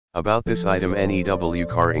About this item NEW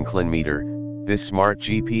Car Inclinometer, this smart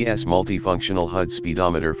GPS multifunctional HUD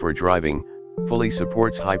speedometer for driving, fully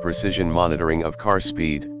supports high-precision monitoring of car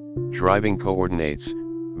speed, driving coordinates,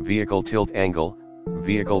 vehicle tilt angle,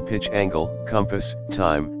 vehicle pitch angle, compass,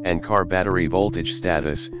 time, and car battery voltage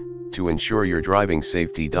status. To ensure your driving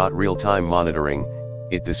safety. Real-time monitoring,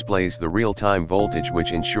 it displays the real-time voltage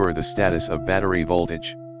which ensure the status of battery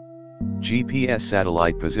voltage. GPS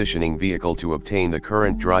satellite positioning vehicle to obtain the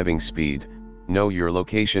current driving speed, know your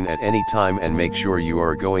location at any time and make sure you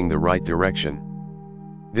are going the right direction.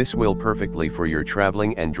 This will perfectly for your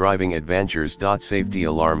traveling and driving adventures. Safety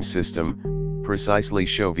alarm system, precisely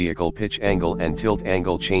show vehicle pitch angle and tilt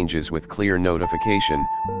angle changes with clear notification.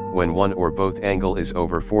 When one or both angle is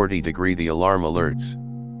over 40 degrees, the alarm alerts.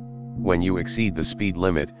 When you exceed the speed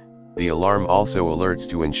limit, the alarm also alerts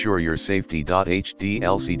to ensure your safety. HD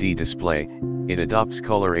LCD display, it adopts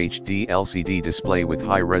color HD LCD display with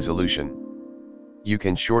high resolution. You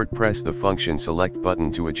can short press the function select button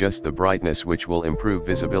to adjust the brightness, which will improve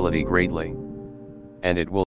visibility greatly. And it will